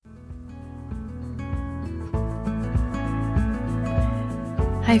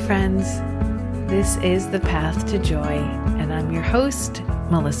Hi friends, this is The Path to Joy, and I'm your host,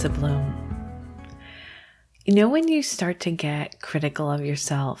 Melissa Bloom. You know, when you start to get critical of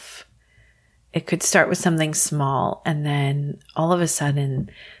yourself, it could start with something small, and then all of a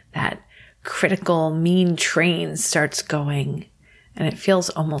sudden that critical, mean train starts going, and it feels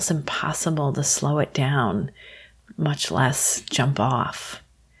almost impossible to slow it down, much less jump off.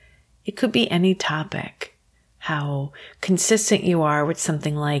 It could be any topic. How consistent you are with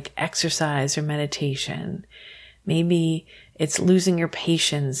something like exercise or meditation. Maybe it's losing your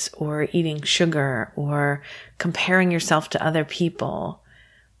patience or eating sugar or comparing yourself to other people.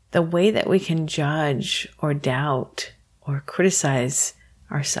 The way that we can judge or doubt or criticize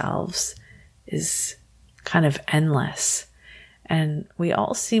ourselves is kind of endless. And we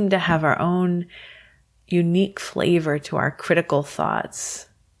all seem to have our own unique flavor to our critical thoughts.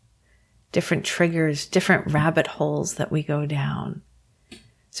 Different triggers, different rabbit holes that we go down.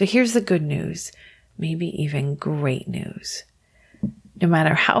 So here's the good news, maybe even great news. No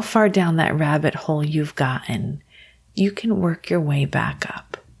matter how far down that rabbit hole you've gotten, you can work your way back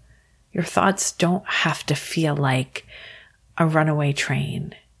up. Your thoughts don't have to feel like a runaway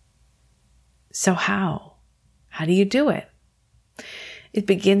train. So how? How do you do it? It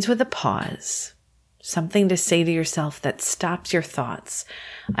begins with a pause. Something to say to yourself that stops your thoughts.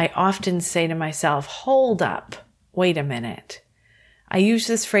 I often say to myself, hold up, wait a minute. I use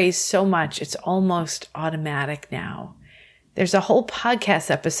this phrase so much, it's almost automatic now. There's a whole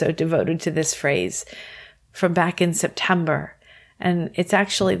podcast episode devoted to this phrase from back in September, and it's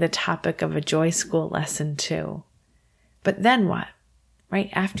actually the topic of a Joy School lesson too. But then what?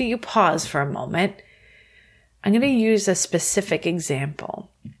 Right after you pause for a moment, I'm going to use a specific example.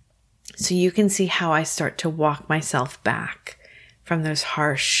 So you can see how I start to walk myself back from those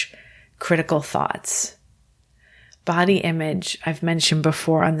harsh, critical thoughts. Body image, I've mentioned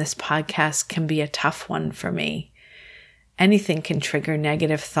before on this podcast, can be a tough one for me. Anything can trigger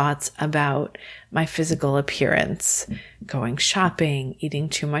negative thoughts about my physical appearance, going shopping, eating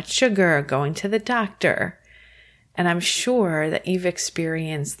too much sugar, going to the doctor. And I'm sure that you've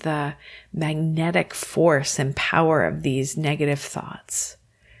experienced the magnetic force and power of these negative thoughts.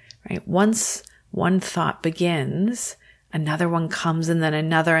 Right? Once one thought begins, another one comes and then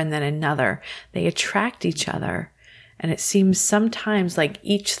another and then another. They attract each other. And it seems sometimes like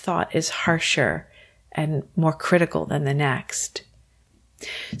each thought is harsher and more critical than the next.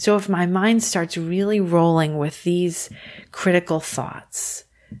 So if my mind starts really rolling with these critical thoughts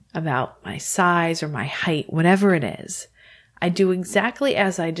about my size or my height, whatever it is, I do exactly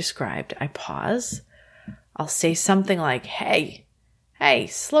as I described. I pause. I'll say something like, hey,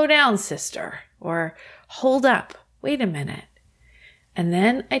 slow down, sister, or hold up, wait a minute. And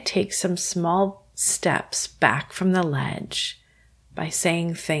then I take some small steps back from the ledge by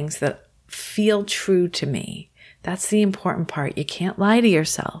saying things that feel true to me. That's the important part. You can't lie to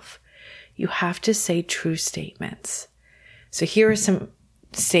yourself. You have to say true statements. So here are some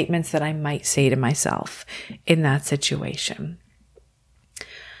statements that I might say to myself in that situation.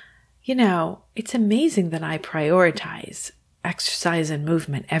 You know, it's amazing that I prioritize exercise and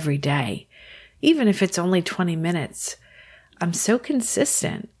movement every day, even if it's only 20 minutes. I'm so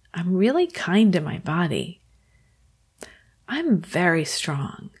consistent. I'm really kind to my body. I'm very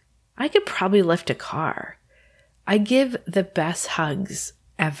strong. I could probably lift a car. I give the best hugs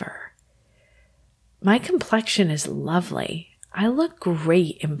ever. My complexion is lovely. I look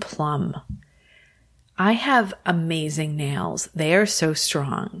great in plum. I have amazing nails. They are so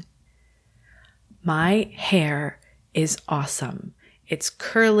strong. My hair is awesome. It's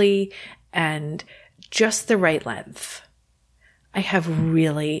curly and just the right length. I have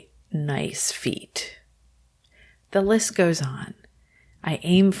really nice feet. The list goes on. I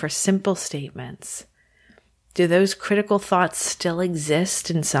aim for simple statements. Do those critical thoughts still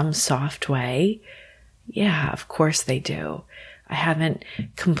exist in some soft way? Yeah, of course they do. I haven't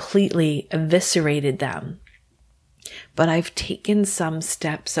completely eviscerated them, but I've taken some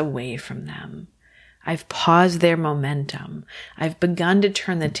steps away from them. I've paused their momentum. I've begun to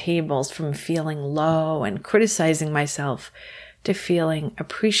turn the tables from feeling low and criticizing myself to feeling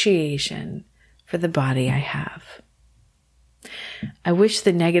appreciation for the body I have. I wish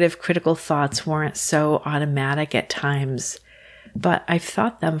the negative critical thoughts weren't so automatic at times, but I've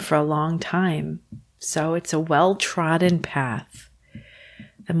thought them for a long time, so it's a well-trodden path.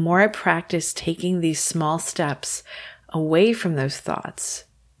 The more I practice taking these small steps away from those thoughts,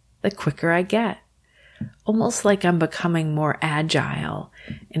 the quicker I get. Almost like I'm becoming more agile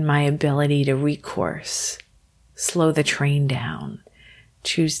in my ability to recourse, slow the train down,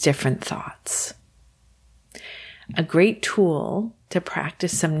 choose different thoughts. A great tool to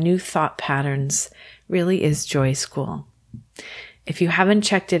practice some new thought patterns really is Joy School. If you haven't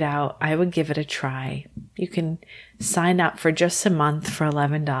checked it out, I would give it a try. You can sign up for just a month for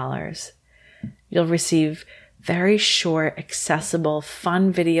 $11. You'll receive very short, accessible,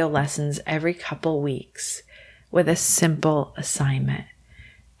 fun video lessons every couple weeks with a simple assignment.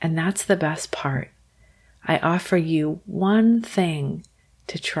 And that's the best part. I offer you one thing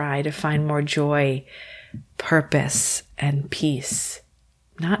to try to find more joy, purpose, and peace.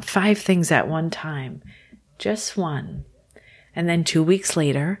 Not 5 things at one time, just one. And then 2 weeks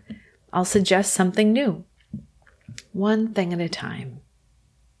later, I'll suggest something new. One thing at a time.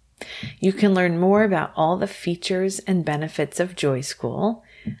 You can learn more about all the features and benefits of Joy School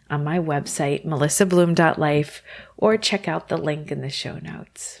on my website, melissabloom.life, or check out the link in the show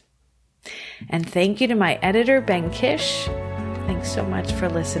notes. And thank you to my editor, Ben Kish. Thanks so much for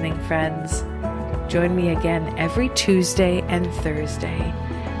listening, friends. Join me again every Tuesday and Thursday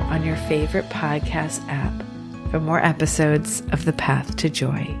on your favorite podcast app for more episodes of The Path to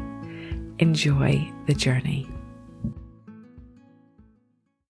Joy. Enjoy the journey.